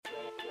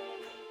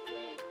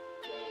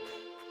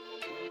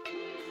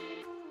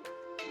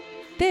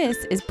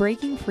This is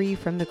Breaking Free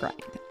from the Grind.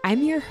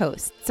 I'm your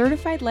host,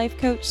 certified life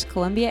coach,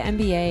 Columbia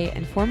MBA,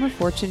 and former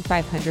Fortune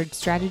 500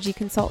 strategy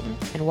consultant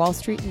and Wall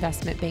Street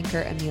investment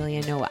banker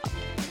Amelia Noel.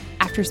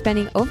 After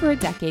spending over a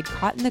decade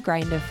caught in the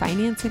grind of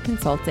finance and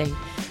consulting,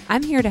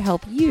 I'm here to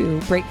help you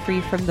break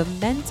free from the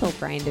mental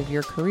grind of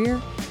your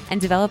career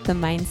and develop the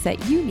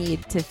mindset you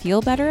need to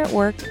feel better at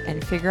work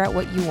and figure out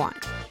what you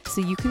want so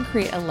you can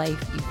create a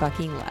life you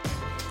fucking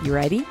love. You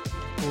ready?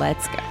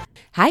 Let's go.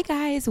 Hi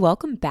guys,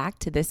 welcome back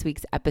to this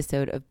week's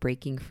episode of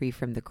Breaking Free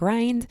from the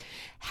Grind,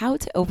 how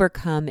to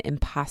overcome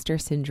imposter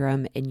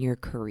syndrome in your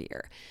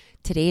career.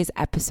 Today's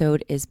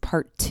episode is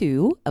part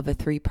 2 of a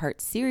 3-part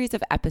series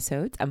of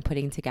episodes I'm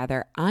putting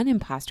together on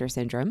imposter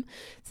syndrome,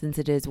 since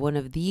it is one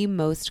of the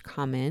most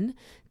common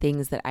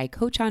things that I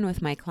coach on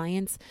with my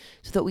clients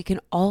so that we can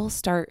all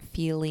start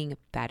feeling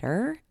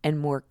better and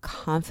more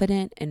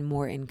confident and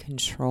more in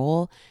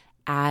control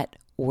at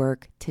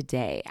work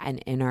today and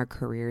in our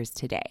careers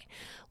today.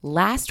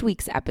 Last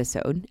week's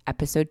episode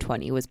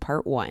 20, was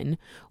part 1,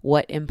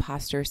 what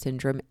imposter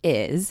syndrome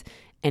is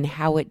and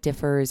how it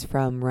differs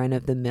from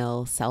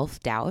run-of-the-mill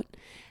self-doubt.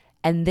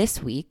 And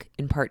this week,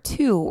 in part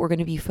 2, we're going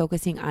to be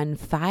focusing on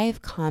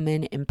 5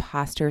 common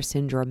imposter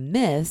syndrome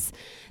myths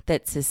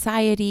that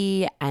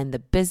society and the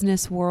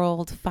business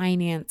world,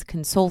 finance,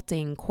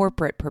 consulting,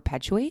 corporate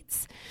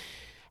perpetuates,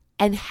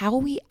 and how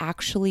we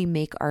actually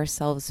make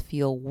ourselves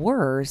feel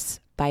worse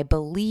by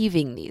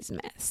believing these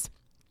myths.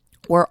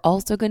 We're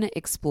also going to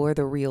explore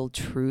the real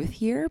truth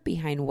here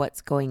behind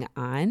what's going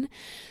on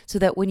so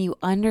that when you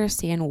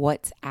understand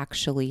what's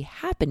actually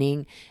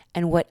happening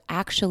and what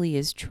actually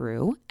is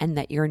true and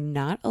that you're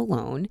not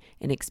alone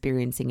in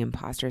experiencing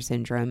imposter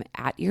syndrome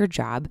at your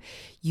job,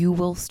 you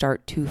will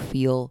start to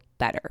feel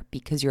better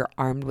because you're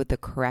armed with the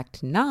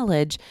correct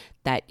knowledge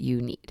that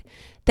you need.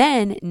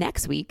 Then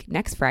next week,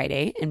 next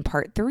Friday, in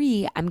part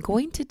 3, I'm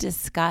going to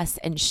discuss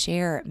and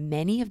share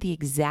many of the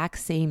exact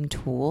same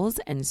tools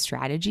and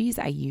strategies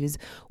I use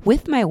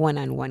with my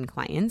one-on-one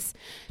clients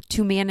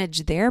to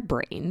manage their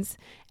brains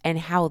and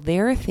how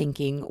they're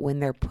thinking when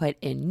they're put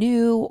in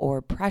new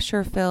or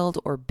pressure-filled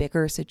or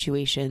bigger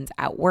situations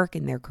at work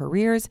in their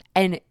careers,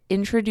 and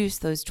introduce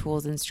those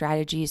tools and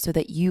strategies so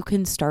that you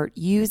can start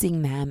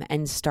using them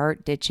and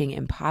start ditching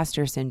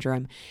imposter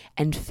syndrome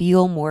and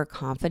feel more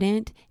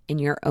confident in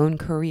your own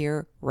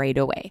career right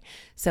away.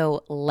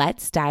 So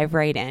let's dive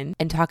right in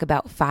and talk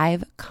about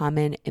 5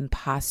 common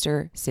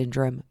imposter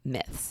syndrome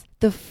myths.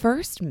 The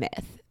first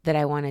myth that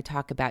I want to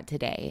talk about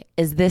today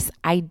is this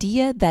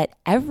idea that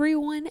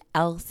everyone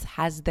else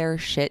has their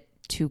shit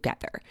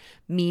together,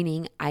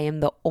 meaning I am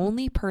the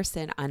only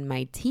person on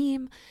my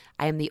team,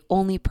 I am the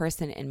only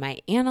person in my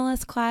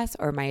analyst class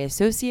or my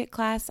associate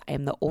class, I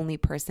am the only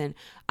person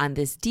on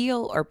this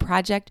deal or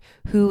project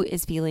who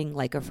is feeling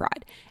like a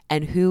fraud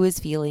and who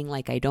is feeling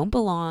like I don't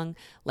belong,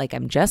 like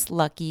I'm just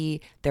lucky,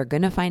 they're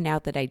going to find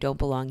out that I don't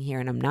belong here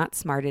and I'm not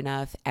smart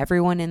enough.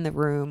 Everyone in the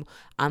room,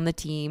 on the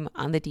team,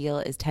 on the deal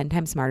is 10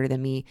 times smarter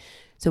than me.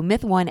 So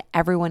myth 1,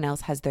 everyone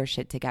else has their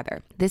shit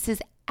together. This is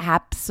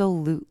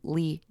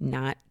absolutely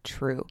not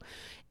true.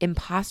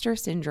 Imposter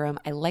syndrome,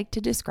 I like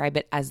to describe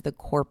it as the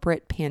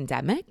corporate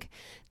pandemic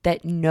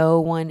that no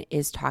one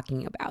is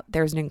talking about.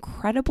 There's an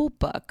incredible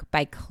book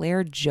by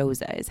Claire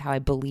Josa, is how I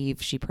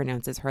believe she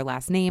pronounces her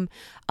last name.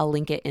 I'll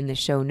link it in the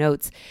show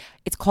notes.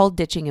 It's called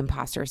Ditching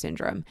Imposter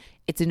Syndrome.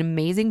 It's an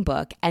amazing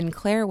book. And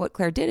what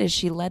Claire did is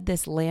she led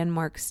this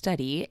landmark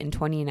study in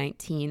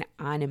 2019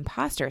 on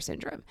imposter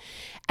syndrome.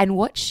 And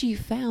what she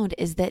found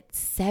is that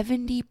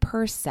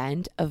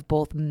 70% of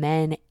both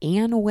men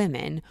and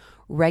women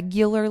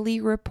regularly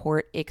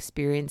report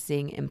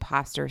experiencing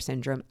imposter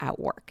syndrome at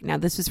work. Now,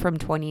 this was from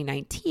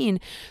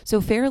 2019,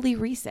 so fairly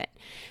recent.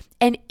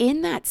 And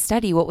in that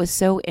study, what was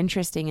so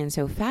interesting and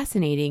so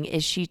fascinating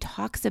is she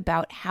talks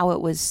about how it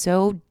was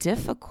so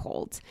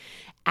difficult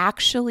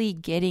actually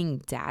getting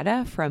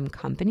data from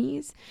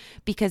companies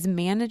because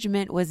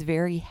management was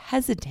very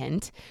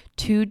hesitant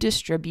to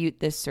distribute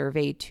this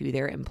survey to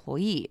their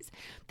employees.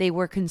 They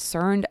were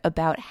concerned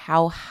about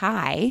how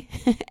high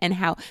and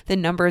how the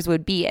numbers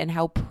would be and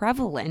how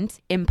prevalent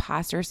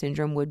imposter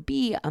syndrome would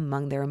be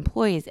among their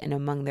employees and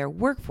among their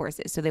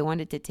workforces. So they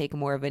wanted to take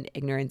more of an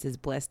ignorance is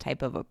bliss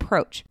type of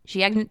approach.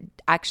 She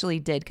actually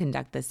did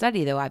conduct the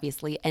study though,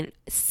 obviously, and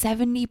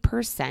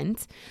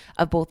 70%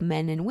 of both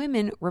men and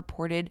women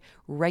reported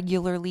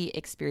regularly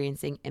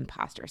experiencing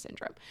imposter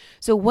syndrome.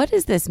 So what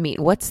does this mean?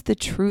 What's the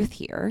truth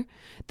here?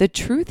 The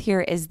truth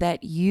here is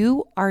that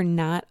you are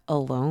not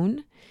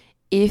alone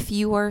if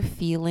you are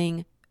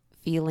feeling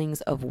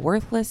feelings of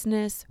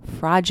worthlessness,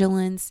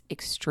 fraudulence,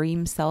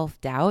 extreme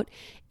self-doubt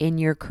in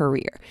your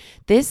career.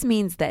 This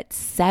means that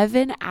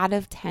 7 out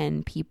of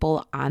 10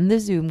 people on the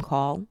Zoom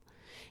call,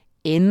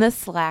 in the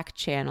Slack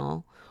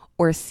channel,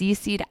 or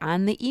CC'd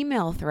on the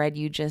email thread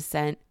you just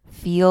sent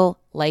feel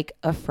like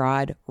a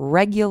fraud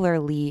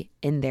regularly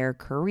in their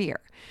career.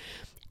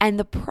 And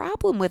the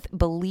problem with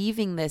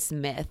believing this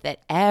myth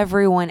that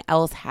everyone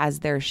else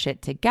has their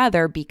shit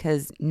together,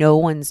 because no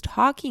one's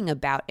talking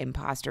about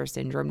imposter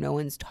syndrome, no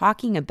one's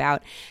talking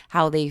about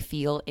how they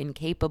feel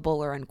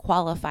incapable or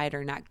unqualified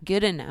or not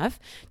good enough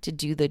to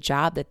do the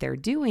job that they're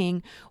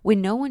doing. When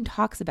no one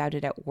talks about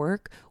it at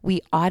work,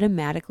 we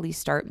automatically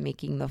start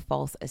making the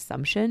false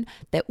assumption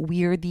that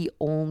we're the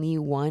only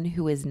one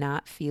who is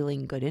not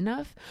feeling good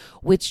enough,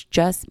 which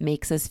just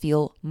makes us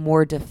feel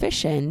more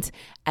deficient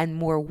and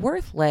more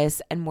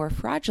worthless and more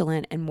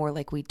fraudulent and more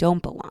like we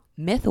don't belong.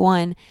 Myth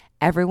 1,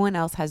 everyone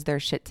else has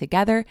their shit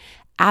together.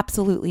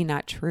 Absolutely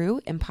not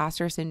true.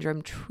 Imposter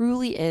syndrome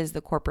truly is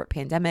the corporate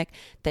pandemic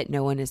that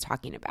no one is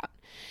talking about.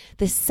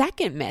 The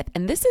second myth,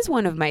 and this is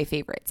one of my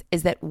favorites,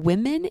 is that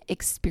women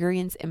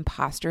experience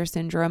imposter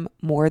syndrome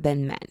more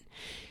than men.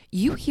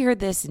 You hear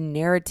this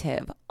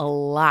narrative a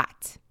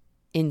lot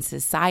in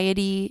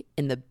society,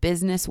 in the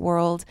business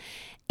world.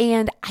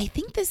 And I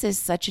think this is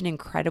such an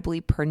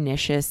incredibly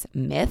pernicious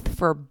myth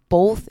for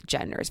both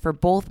genders, for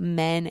both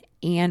men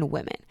and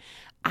women.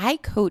 I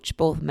coach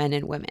both men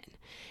and women,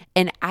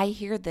 and I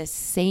hear the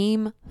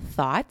same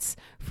thoughts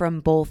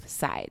from both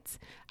sides.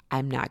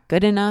 I'm not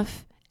good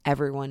enough.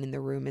 Everyone in the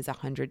room is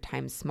 100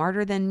 times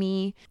smarter than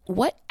me.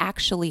 What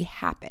actually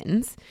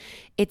happens?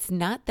 It's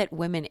not that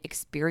women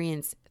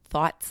experience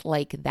thoughts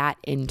like that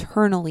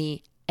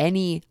internally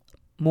any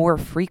more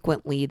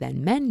frequently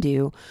than men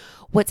do.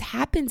 What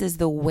happens is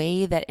the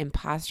way that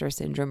imposter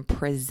syndrome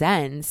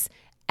presents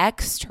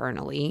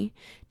externally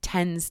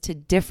tends to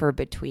differ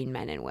between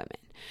men and women.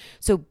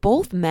 So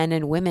both men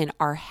and women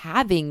are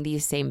having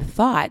these same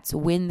thoughts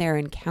when they're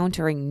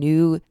encountering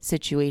new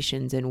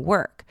situations in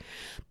work.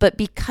 But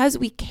because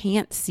we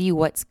can't see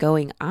what's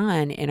going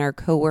on in our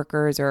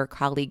coworkers or our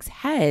colleagues'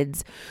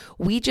 heads,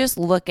 we just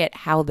look at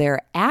how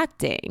they're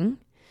acting,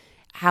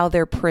 how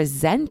they're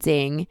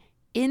presenting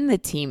in the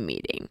team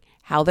meeting,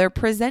 how they're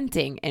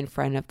presenting in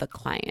front of the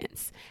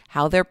clients,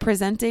 how they're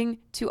presenting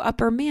to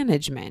upper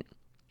management.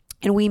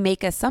 And we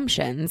make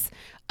assumptions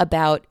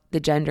about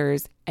the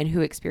genders and who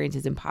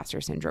experiences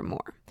imposter syndrome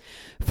more.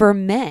 For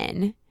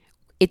men,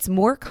 it's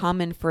more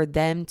common for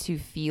them to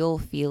feel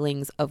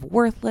feelings of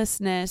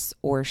worthlessness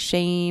or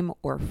shame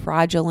or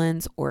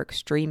fraudulence or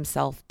extreme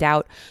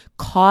self-doubt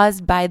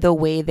caused by the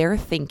way they're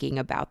thinking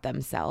about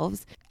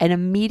themselves and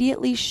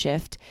immediately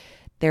shift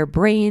their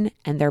brain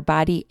and their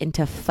body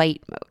into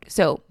fight mode.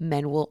 So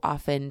men will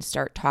often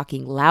start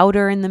talking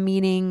louder in the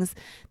meetings.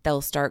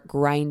 They'll start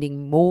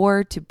grinding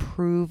more to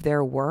prove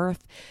their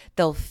worth.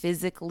 They'll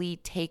physically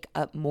take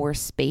up more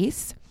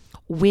space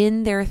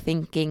when they're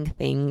thinking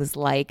things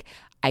like,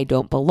 I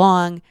don't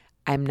belong,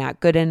 I'm not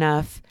good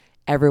enough,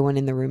 everyone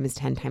in the room is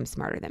 10 times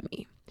smarter than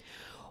me.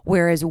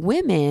 Whereas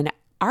women,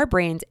 our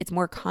brains, it's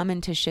more common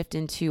to shift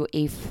into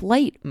a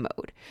flight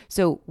mode.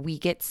 So we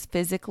get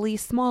physically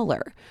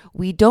smaller.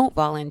 We don't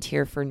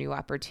volunteer for new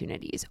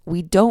opportunities.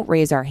 We don't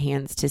raise our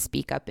hands to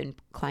speak up in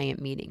client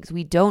meetings.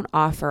 We don't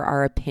offer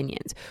our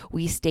opinions.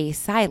 We stay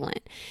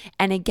silent.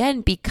 And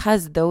again,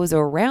 because those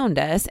around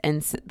us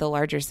and the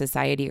larger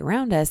society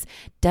around us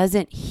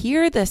doesn't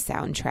hear the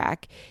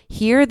soundtrack,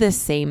 hear the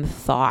same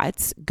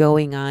thoughts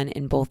going on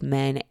in both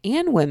men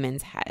and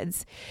women's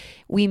heads,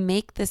 we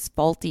make this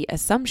faulty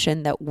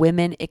assumption that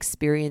women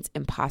experience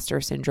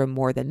imposter syndrome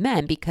more than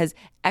men because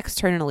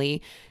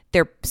externally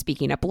they're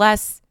speaking up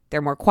less,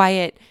 they're more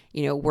quiet,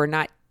 we're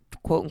not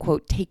quote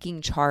unquote taking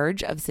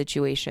charge of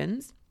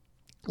situations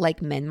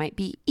like men might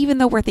be, even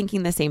though we're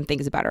thinking the same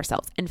things about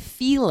ourselves and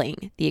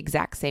feeling the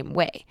exact same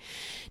way.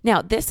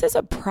 Now, this is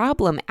a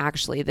problem,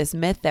 actually, this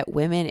myth that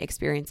women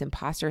experience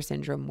imposter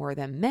syndrome more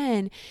than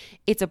men.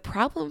 It's a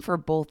problem for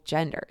both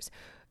genders.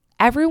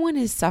 Everyone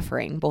is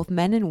suffering, both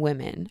men and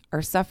women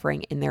are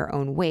suffering in their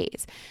own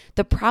ways.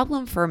 The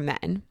problem for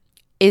men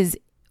is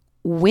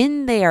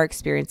when they are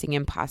experiencing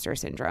imposter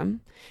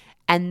syndrome,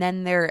 and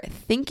then they're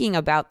thinking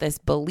about this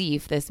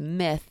belief, this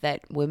myth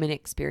that women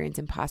experience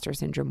imposter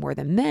syndrome more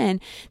than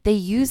men, they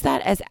use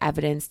that as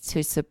evidence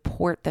to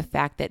support the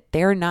fact that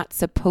they're not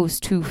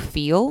supposed to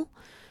feel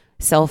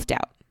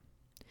self-doubt.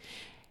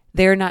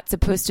 They're not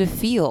supposed to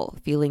feel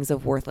feelings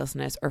of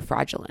worthlessness or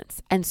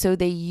fraudulence. And so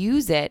they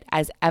use it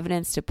as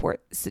evidence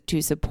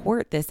to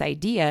support this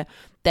idea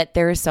that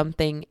there is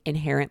something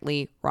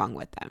inherently wrong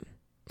with them.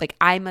 Like,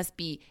 I must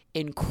be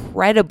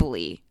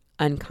incredibly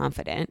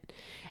unconfident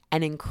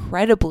and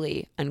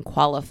incredibly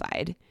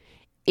unqualified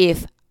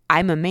if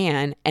I'm a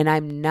man and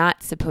I'm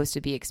not supposed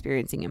to be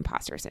experiencing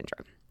imposter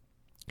syndrome.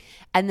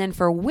 And then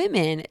for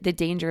women, the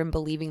danger in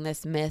believing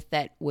this myth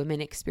that women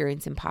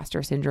experience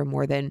imposter syndrome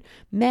more than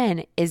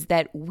men is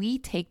that we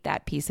take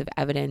that piece of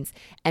evidence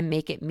and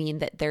make it mean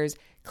that there's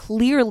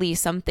clearly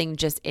something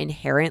just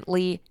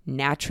inherently,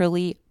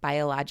 naturally,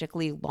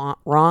 biologically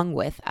wrong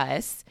with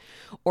us,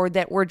 or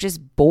that we're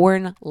just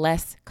born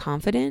less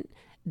confident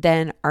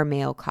than our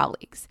male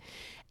colleagues.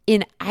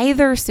 In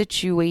either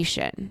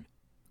situation,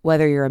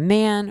 Whether you're a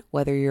man,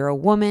 whether you're a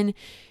woman,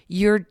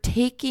 you're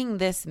taking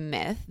this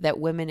myth that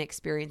women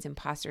experience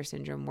imposter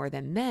syndrome more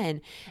than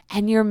men,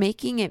 and you're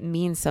making it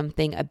mean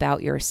something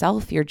about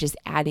yourself. You're just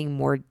adding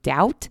more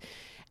doubt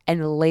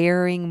and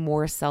layering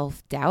more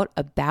self-doubt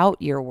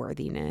about your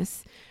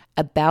worthiness,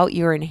 about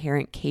your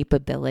inherent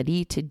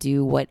capability to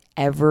do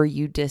whatever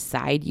you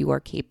decide you are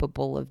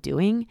capable of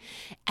doing.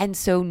 And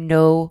so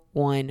no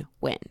one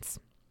wins.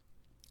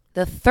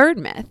 The third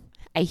myth,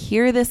 I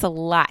hear this a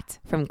lot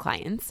from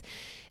clients,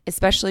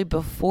 especially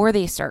before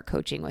they start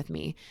coaching with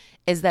me,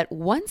 is that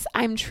once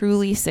I'm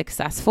truly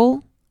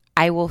successful,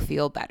 I will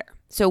feel better.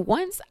 So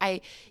once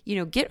I,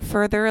 get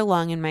further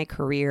along in my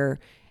career,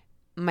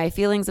 my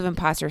feelings of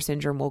imposter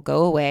syndrome will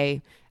go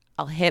away.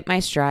 I'll hit my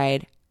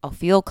stride. I'll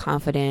feel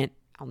confident.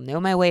 I'll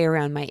know my way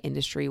around my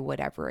industry,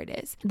 whatever it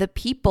is. The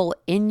people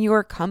in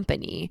your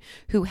company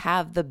who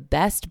have the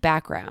best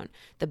background,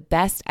 the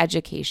best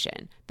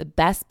education, the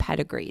best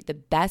pedigree, the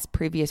best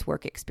previous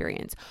work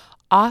experience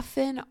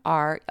often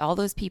are all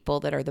those people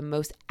that are the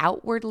most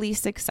outwardly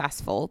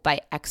successful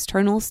by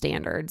external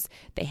standards.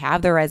 They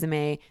have the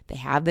resume, they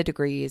have the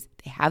degrees,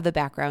 they have the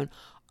background,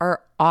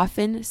 are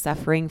often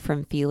suffering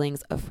from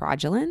feelings of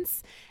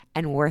fraudulence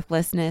and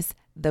worthlessness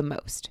the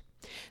most.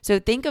 So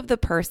think of the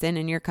person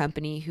in your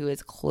company who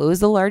has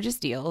closed the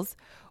largest deals,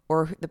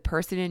 or the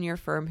person in your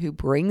firm who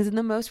brings in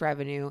the most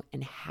revenue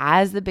and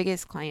has the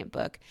biggest client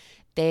book.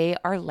 They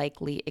are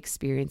likely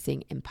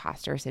experiencing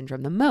imposter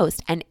syndrome the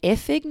most. And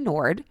if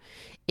ignored,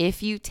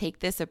 if you take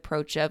this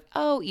approach of,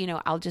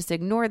 I'll just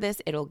ignore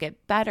this, it'll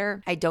get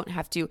better, I don't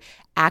have to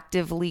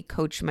actively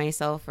coach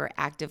myself or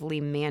actively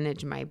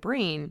manage my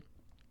brain,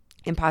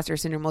 imposter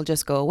syndrome will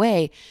just go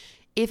away.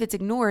 If it's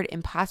ignored,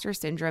 imposter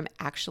syndrome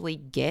actually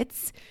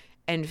gets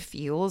and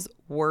feels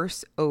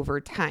worse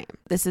over time.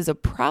 This is a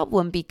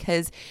problem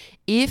because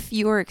if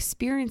you're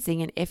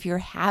experiencing and if you're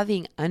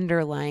having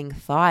underlying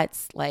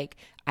thoughts like,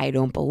 I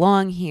don't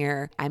belong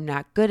here, I'm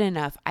not good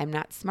enough, I'm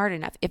not smart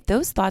enough, if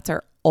those thoughts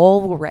are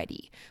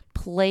already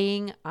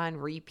playing on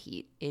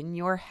repeat in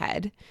your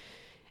head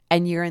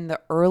and you're in the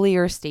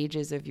earlier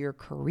stages of your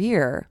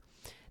career,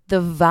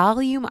 the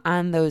volume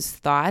on those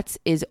thoughts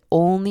is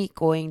only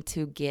going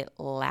to get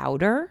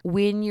louder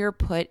when you're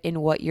put in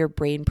what your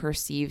brain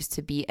perceives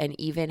to be an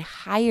even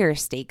higher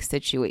stakes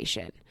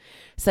situation,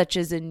 such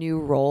as a new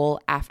role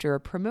after a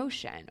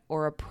promotion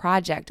or a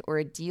project or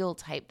a deal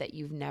type that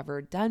you've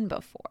never done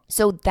before.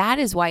 So that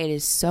is why it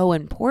is so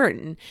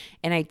important.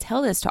 And I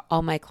tell this to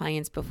all my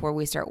clients before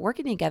we start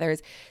working together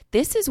is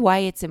this is why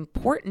it's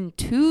important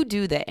to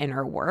do the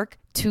inner work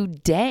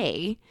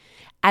today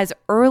as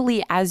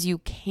early as you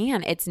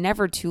can. It's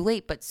never too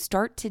late, but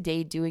start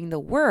today doing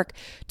the work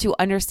to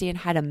understand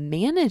how to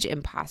manage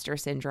imposter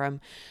syndrome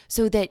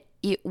so that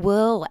it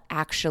will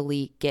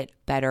actually get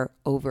better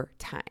over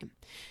time.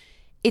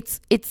 It's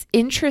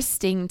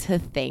interesting to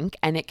think,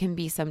 and it can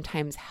be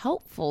sometimes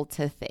helpful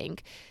to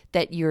think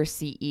that your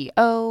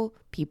CEO,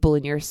 people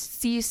in your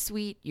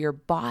C-suite, your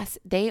boss,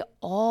 they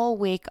all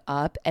wake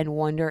up and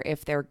wonder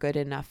if they're good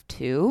enough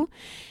too.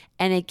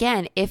 And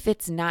again, if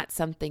it's not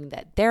something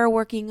that they're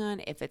working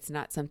on, if it's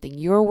not something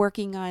you're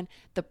working on,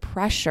 the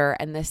pressure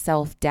and the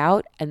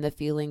self-doubt and the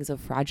feelings of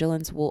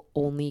fraudulence will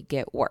only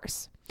get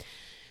worse.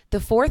 The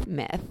fourth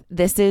myth,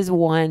 this is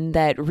one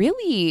that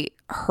really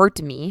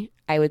hurt me,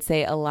 I would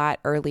say a lot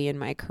early in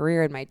my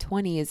career in my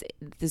 20s.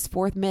 This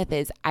fourth myth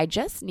is I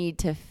just need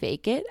to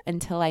fake it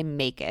until I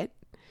make it,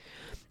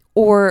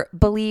 or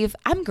believe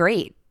I'm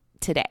great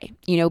today.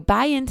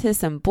 Buy into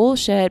some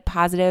bullshit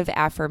positive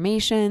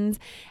affirmations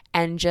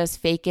and just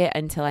fake it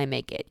until I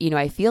make it.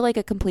 I feel like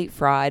a complete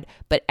fraud,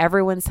 but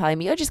everyone's telling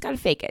me, just got to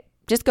fake it.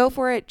 Just go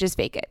for it. Just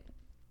fake it.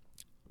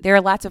 There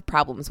are lots of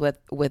problems with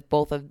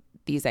both of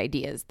these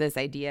ideas. This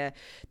idea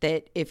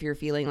that if you're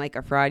feeling like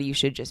a fraud, you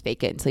should just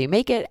fake it until you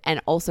make it.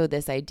 And also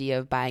this idea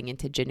of buying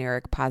into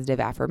generic positive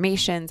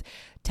affirmations,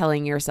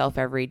 telling yourself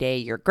every day,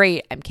 you're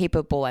great, I'm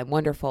capable, I'm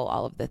wonderful,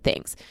 all of the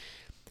things.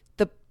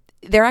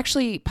 They're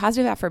actually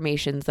positive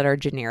affirmations that are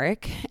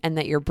generic and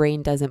that your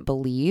brain doesn't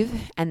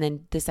believe. And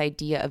then this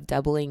idea of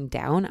doubling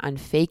down on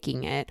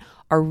faking it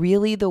are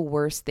really the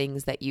worst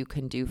things that you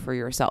can do for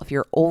yourself.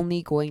 You're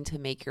only going to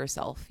make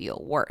yourself feel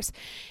worse.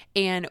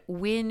 And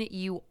when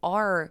you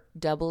are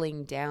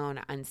doubling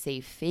down on,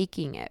 say,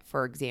 faking it,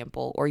 for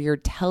example, or you're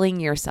telling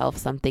yourself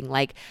something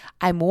like,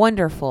 I'm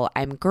wonderful,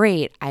 I'm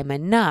great, I'm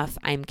enough,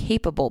 I'm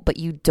capable, but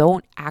you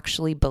don't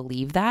actually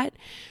believe that,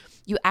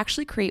 you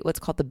actually create what's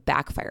called the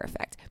backfire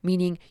effect,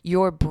 meaning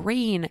your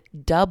brain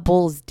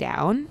doubles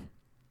down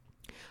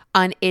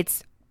on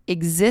its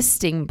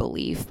existing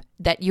belief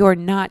that you're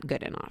not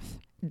good enough,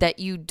 that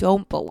you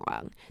don't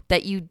belong,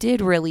 that you did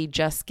really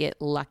just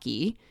get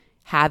lucky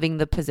having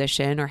the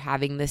position or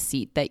having the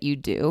seat that you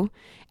do.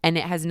 And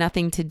it has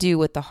nothing to do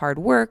with the hard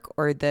work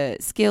or the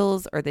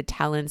skills or the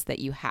talents that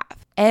you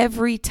have.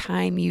 Every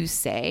time you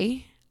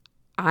say,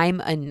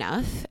 I'm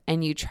enough,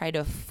 and you try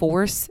to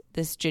force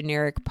this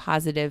generic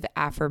positive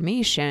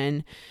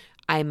affirmation,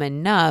 I'm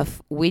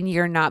enough, when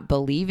you're not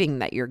believing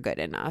that you're good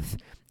enough,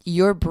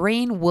 your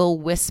brain will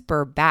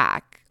whisper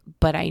back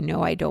but I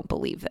know I don't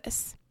believe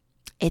this.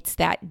 It's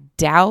that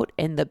doubt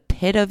in the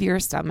pit of your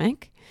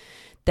stomach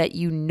that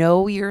you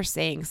know you're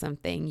saying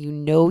something, you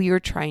know you're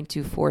trying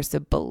to force a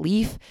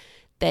belief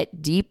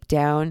that deep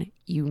down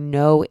you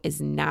know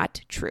is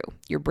not true.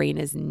 Your brain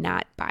is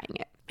not buying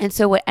it. And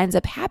so what ends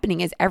up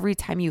happening is every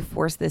time you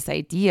force this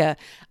idea,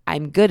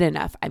 I'm good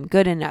enough, I'm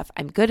good enough,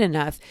 I'm good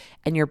enough,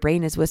 and your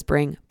brain is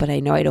whispering, but I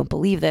know I don't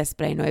believe this,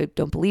 but I know I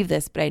don't believe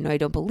this, but I know I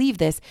don't believe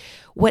this.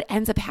 What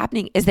ends up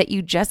happening is that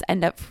you just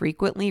end up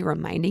frequently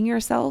reminding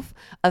yourself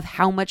of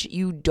how much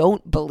you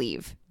don't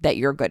believe that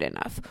you're good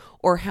enough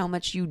or how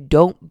much you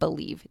don't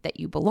believe that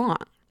you belong.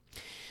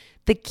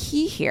 The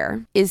key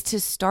here is to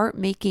start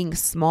making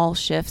small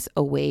shifts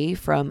away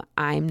from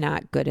I'm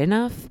not good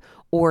enough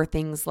or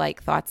things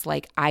like thoughts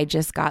like I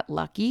just got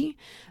lucky.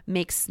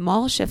 Make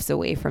small shifts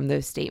away from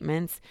those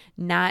statements,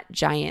 not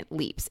giant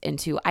leaps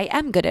into I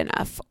am good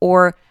enough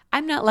or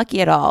I'm not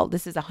lucky at all.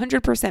 This is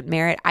 100%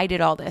 merit. I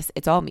did all this.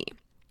 It's all me.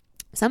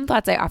 Some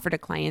thoughts I offer to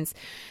clients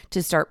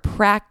to start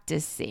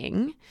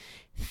practicing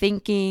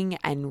thinking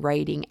and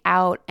writing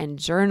out and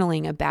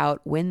journaling about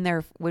when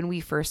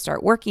we first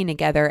start working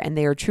together and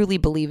they are truly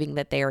believing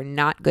that they are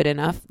not good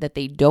enough, that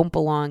they don't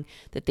belong,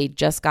 that they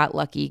just got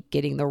lucky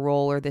getting the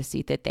role or the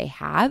seat that they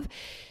have.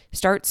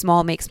 Start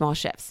small, make small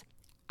shifts.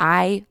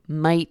 I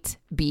might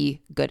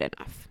be good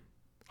enough.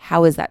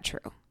 How is that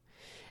true?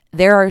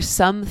 There are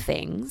some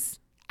things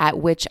at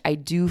which I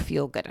do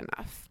feel good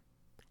enough.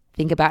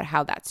 Think about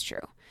how that's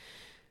true.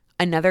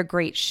 Another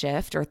great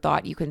shift or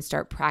thought you can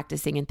start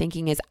practicing and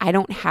thinking is I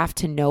don't have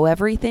to know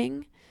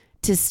everything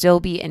to still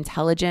be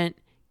intelligent,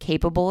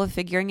 capable of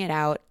figuring it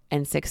out,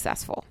 and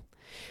successful.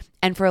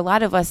 And for a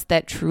lot of us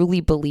that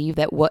truly believe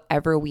that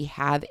whatever we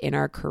have in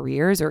our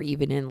careers or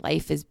even in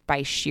life is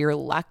by sheer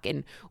luck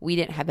and we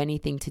didn't have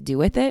anything to do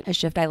with it, a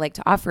shift I like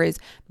to offer is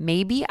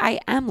maybe I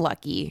am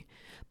lucky,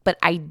 but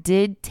I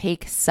did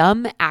take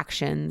some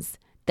actions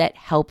that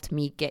helped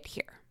me get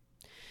here.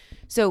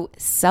 So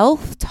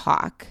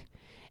self-talk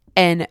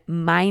and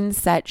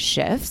mindset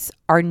shifts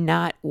are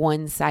not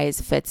one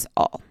size fits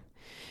all.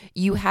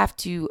 You have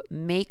to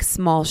make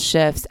small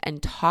shifts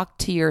and talk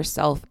to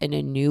yourself in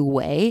a new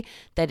way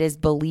that is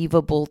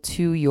believable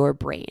to your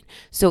brain.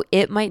 So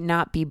it might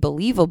not be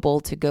believable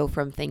to go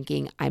from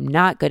thinking I'm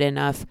not good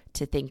enough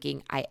to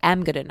thinking I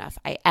am good enough,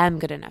 I am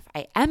good enough,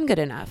 I am good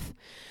enough.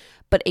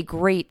 But a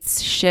great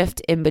shift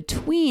in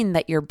between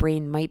that your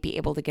brain might be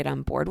able to get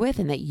on board with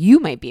and that you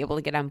might be able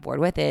to get on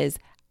board with is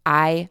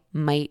I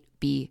might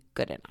be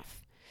good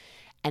enough.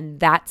 And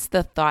that's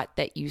the thought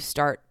that you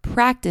start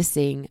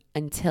practicing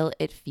until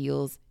it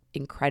feels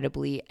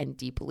incredibly and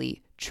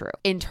deeply true.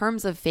 In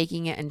terms of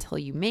faking it until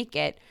you make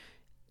it,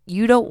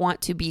 you don't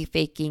want to be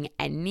faking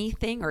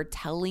anything or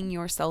telling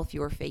yourself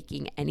you're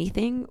faking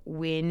anything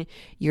when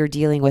you're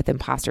dealing with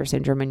imposter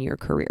syndrome in your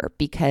career.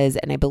 Because,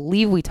 and I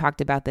believe we talked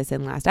about this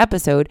in last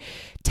episode,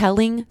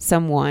 telling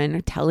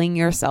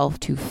yourself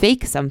to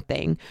fake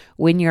something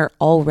when you're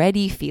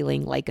already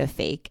feeling like a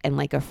fake and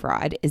like a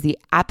fraud is the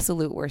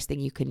absolute worst thing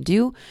you can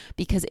do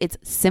because it's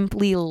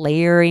simply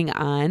layering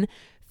on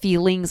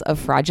feelings of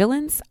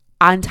fraudulence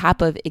on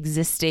top of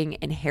existing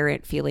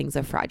inherent feelings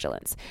of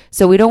fraudulence.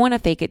 So we don't want to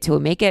fake it till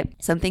we make it.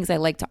 Some things I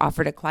like to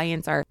offer to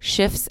clients are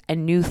shifts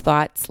and new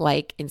thoughts,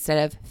 like instead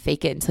of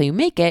fake it until you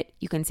make it,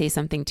 you can say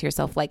something to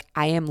yourself like,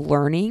 I am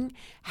learning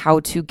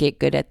how to get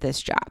good at this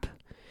job.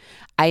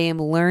 I am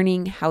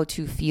learning how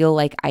to feel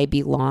like I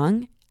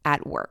belong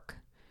at work.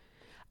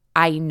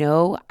 I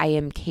know I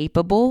am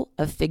capable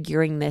of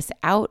figuring this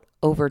out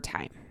over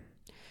time.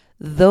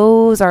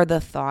 Those are the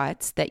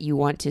thoughts that you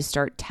want to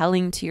start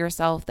telling to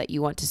yourself, that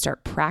you want to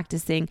start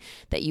practicing,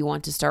 that you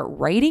want to start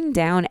writing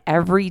down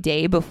every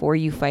day before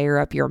you fire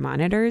up your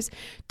monitors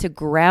to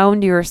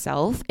ground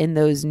yourself in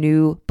those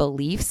new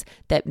beliefs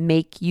that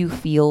make you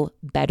feel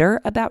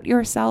better about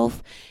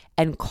yourself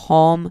and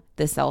calm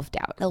the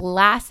self-doubt. The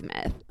last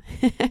myth,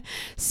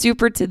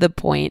 super to the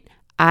point,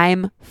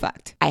 I'm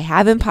fucked. I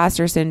have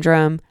imposter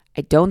syndrome.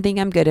 I don't think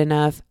I'm good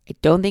enough. I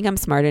don't think I'm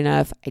smart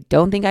enough. I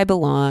don't think I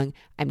belong.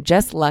 I'm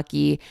just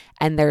lucky,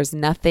 and there's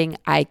nothing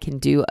I can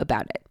do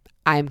about it.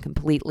 I'm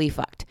completely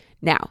fucked.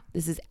 Now,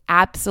 this is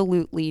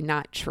absolutely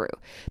not true.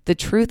 The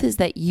truth is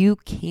that you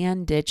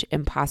can ditch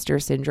imposter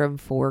syndrome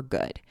for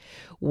good.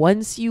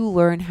 Once you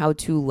learn how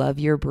to love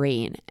your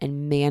brain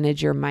and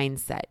manage your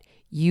mindset,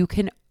 you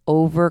can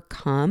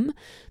overcome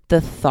the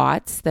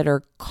thoughts that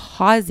are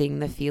causing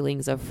the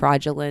feelings of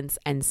fraudulence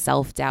and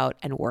self-doubt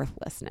and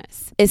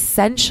worthlessness.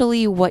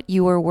 Essentially, what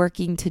you are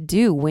working to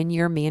do when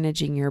you're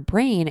managing your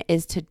brain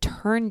is to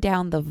turn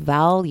down the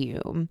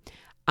volume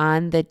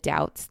on the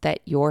doubts that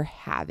you're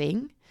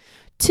having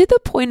to the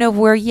point of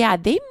where, yeah,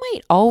 they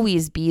might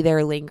always be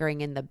there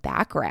lingering in the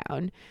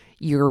background.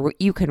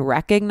 You can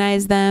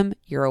recognize them,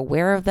 you're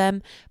aware of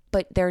them,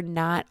 but they're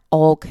not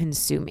all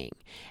consuming.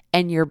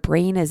 And your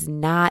brain is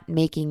not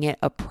making it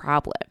a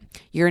problem.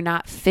 You're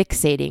not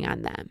fixating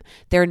on them.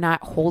 They're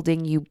not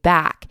holding you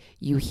back.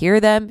 You hear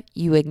them,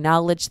 you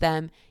acknowledge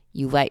them,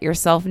 You let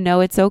yourself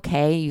know it's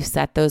okay. You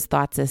set those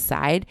thoughts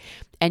aside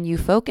and you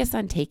focus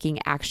on taking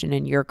action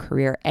in your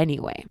career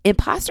anyway.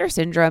 Imposter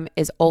syndrome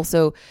is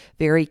also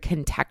very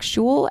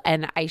contextual.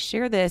 And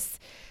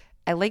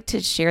I like to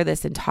share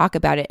this and talk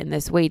about it in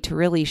this way to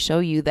really show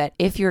you that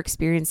if you're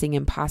experiencing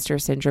imposter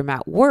syndrome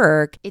at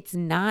work, it's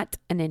not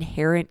an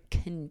inherent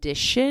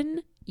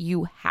condition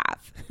you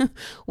have.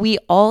 We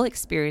all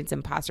experience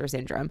imposter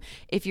syndrome.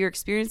 If you're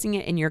experiencing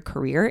it in your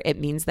career, it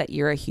means that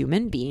you're a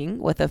human being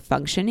with a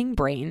functioning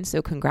brain.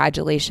 So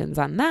congratulations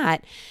on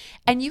that.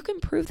 And you can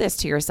prove this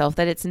to yourself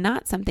that it's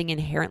not something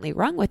inherently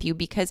wrong with you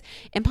because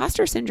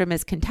imposter syndrome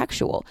is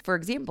contextual. For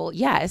example,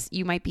 yes,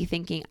 you might be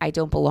thinking, I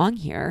don't belong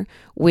here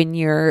when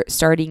you're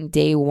starting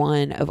day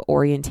one of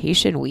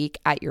orientation week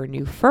at your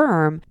new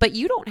firm, but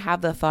you don't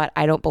have the thought,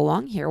 I don't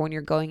belong here when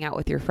you're going out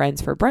with your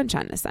friends for brunch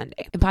on a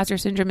Sunday. Imposter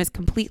syndrome is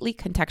completely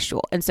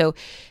contextual. And so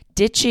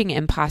ditching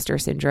imposter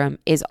syndrome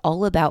is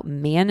all about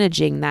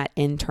managing that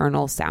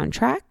internal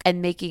soundtrack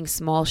and making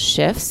small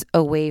shifts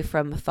away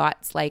from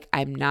thoughts like,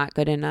 I'm not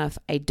good enough,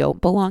 I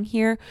don't belong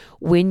here,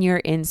 when you're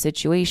in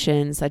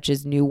situations such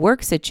as new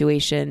work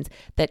situations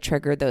that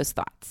trigger those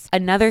thoughts.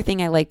 Another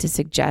thing I like to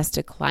suggest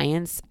to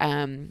clients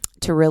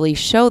to really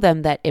show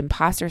them that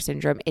imposter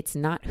syndrome, it's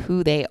not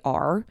who they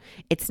are,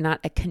 it's not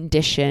a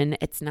condition,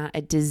 it's not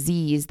a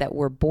disease that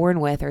we're born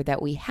with or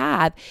that we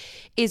have,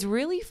 is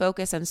really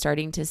focus on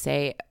starting to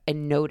say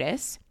and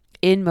notice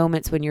in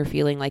moments when you're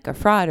feeling like a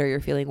fraud or you're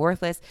feeling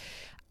worthless,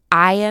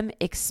 I am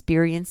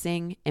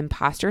experiencing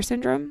imposter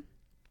syndrome,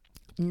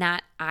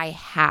 not I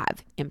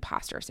have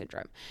imposter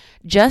syndrome.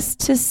 Just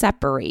to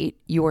separate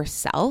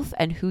yourself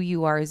and who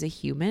you are as a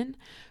human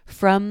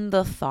from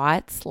the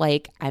thoughts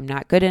like I'm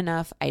not good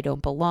enough, I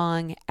don't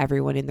belong,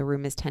 everyone in the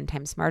room is 10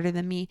 times smarter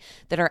than me,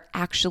 that are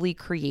actually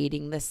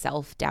creating the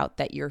self-doubt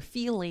that you're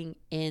feeling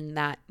in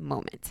that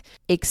moment.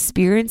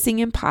 Experiencing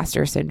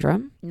imposter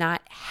syndrome,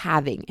 not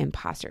having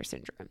imposter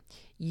syndrome.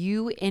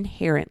 You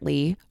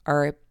inherently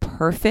are a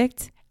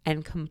perfect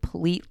and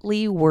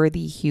completely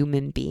worthy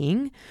human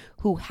being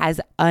who has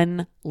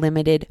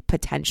unlimited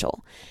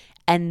potential.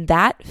 And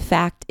that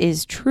fact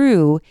is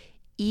true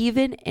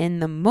even in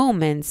the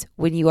moments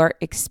when you are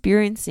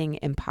experiencing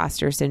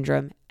imposter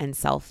syndrome and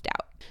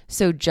self-doubt.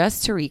 So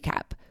just to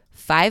recap,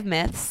 5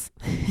 myths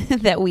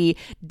that we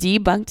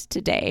debunked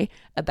today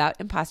about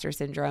imposter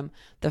syndrome.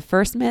 The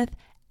first myth,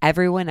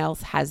 everyone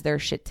else has their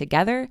shit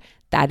together.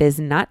 That is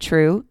not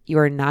true. You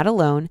are not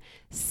alone.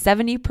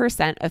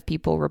 70% of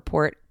people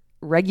report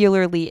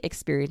regularly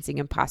experiencing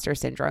imposter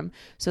syndrome.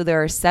 So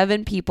there are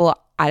 7 people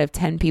out of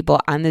 10 people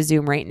on the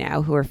Zoom right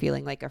now who are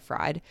feeling like a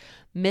fraud.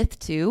 Myth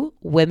 2,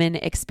 women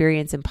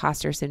experience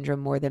imposter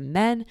syndrome more than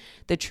men.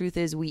 The truth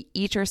is we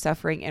each are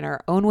suffering in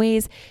our own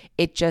ways.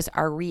 It's just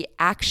our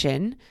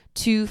reaction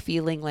to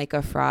feeling like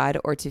a fraud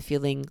or to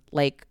feeling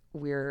like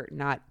we're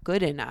not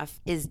good enough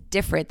is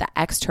different. The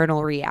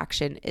external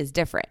reaction is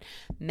different.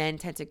 Men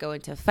tend to go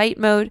into fight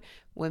mode.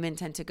 Women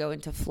tend to go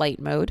into flight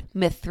mode.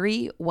 Myth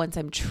 3, once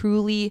I'm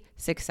truly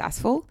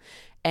successful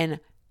and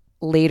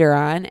later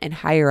on and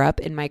higher up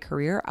in my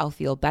career, I'll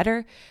feel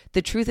better.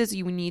 The truth is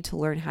you need to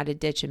learn how to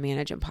ditch and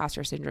manage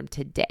imposter syndrome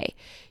today.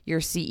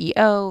 Your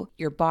CEO,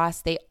 your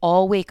boss, they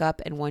all wake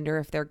up and wonder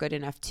if they're good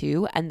enough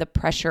too. And the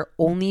pressure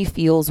only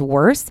feels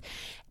worse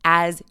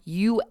as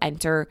you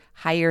enter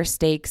higher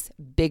stakes,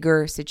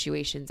 bigger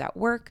situations at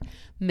work.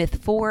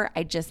 Myth 4,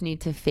 I just need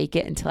to fake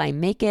it until I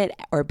make it,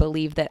 or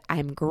believe that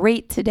I'm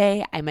great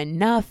today, I'm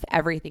enough,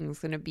 everything's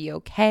going to be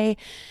okay.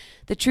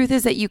 The truth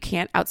is that you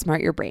can't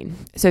outsmart your brain.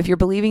 So if you're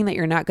believing that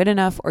you're not good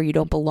enough or you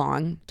don't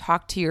belong,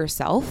 talk to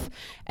yourself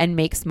and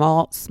make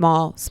small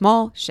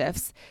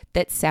shifts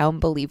that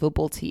sound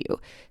believable to you.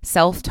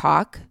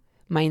 Self-talk,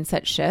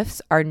 mindset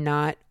shifts are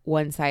not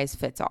one size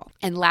fits all.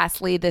 And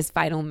lastly, this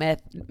final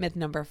myth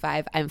number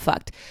 5, I'm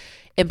fucked.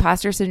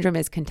 Imposter syndrome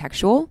is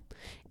contextual.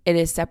 It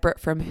is separate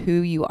from who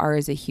you are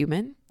as a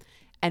human.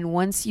 And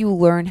once you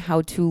learn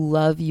how to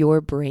love your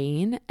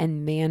brain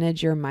and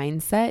manage your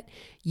mindset,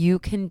 you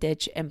can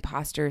ditch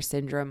imposter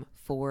syndrome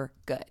for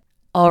good.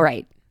 All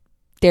right,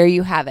 there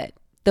you have it.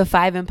 The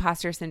 5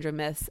 imposter syndrome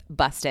myths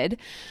busted.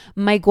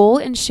 My goal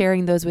in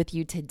sharing those with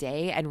you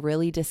today and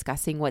really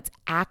discussing what's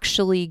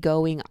actually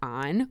going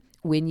on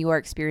when you are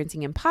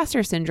experiencing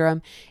imposter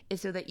syndrome is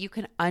so that you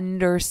can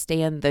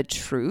understand the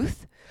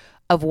truth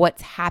of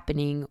what's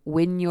happening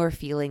when you're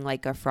feeling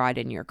like a fraud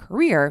in your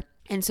career.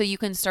 And so you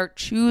can start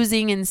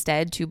choosing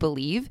instead to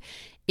believe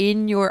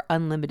in your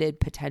unlimited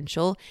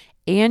potential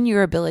and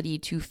your ability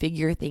to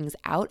figure things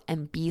out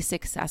and be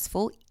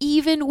successful,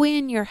 even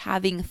when you're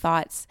having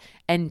thoughts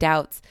and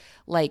doubts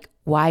like,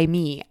 why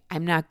me?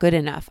 I'm not good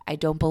enough. I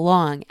don't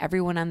belong.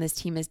 Everyone on this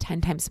team is 10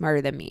 times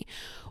smarter than me,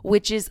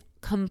 which is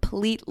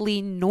completely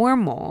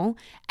normal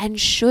and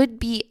should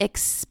be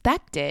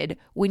expected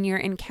when you're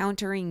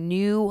encountering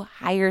new,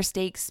 higher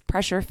stakes,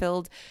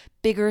 pressure-filled,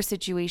 bigger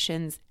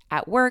situations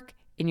at work,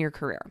 in your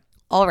career.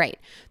 All right,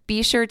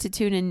 be sure to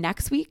tune in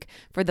next week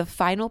for the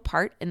final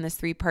part in this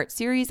 3-part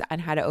series on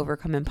how to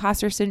overcome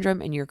imposter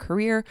syndrome in your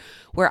career,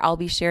 where I'll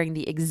be sharing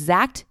the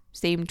exact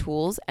same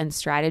tools and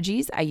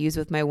strategies I use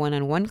with my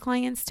one-on-one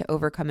clients to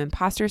overcome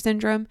imposter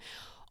syndrome.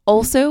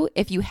 Also,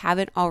 if you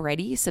haven't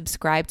already,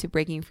 subscribe to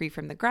Breaking Free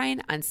from the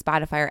Grind on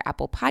Spotify or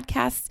Apple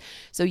Podcasts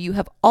so you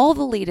have all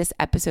the latest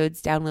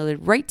episodes downloaded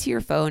right to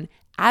your phone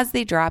as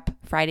they drop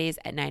Fridays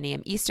at 9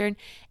 a.m. Eastern.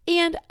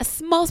 And a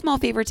small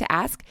favor to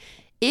ask,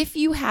 if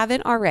you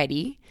haven't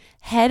already,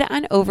 head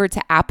on over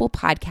to Apple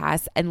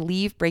Podcasts and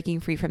leave Breaking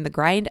Free from the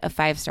Grind a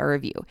 5-star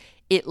review.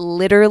 It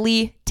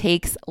literally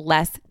takes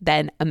less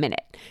than a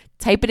minute.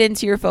 Type it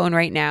into your phone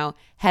right now.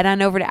 Head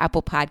on over to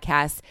Apple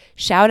Podcasts.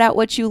 Shout out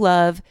what you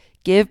love.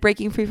 Give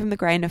Breaking Free from the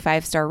Grind a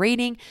 5-star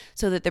rating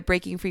so that the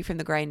Breaking Free from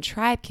the Grind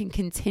tribe can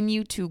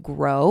continue to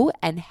grow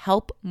and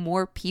help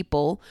more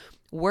people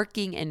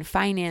working in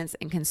finance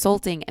and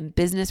consulting and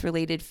business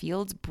related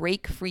fields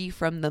break free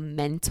from the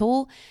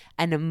mental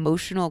and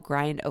emotional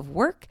grind of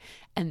work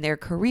and their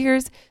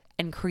careers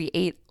and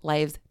create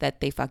lives that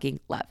they fucking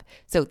love.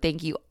 So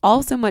thank you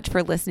all so much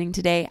for listening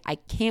today. I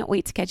can't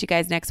wait to catch you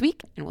guys next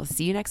week, and we'll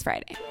see you next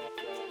Friday.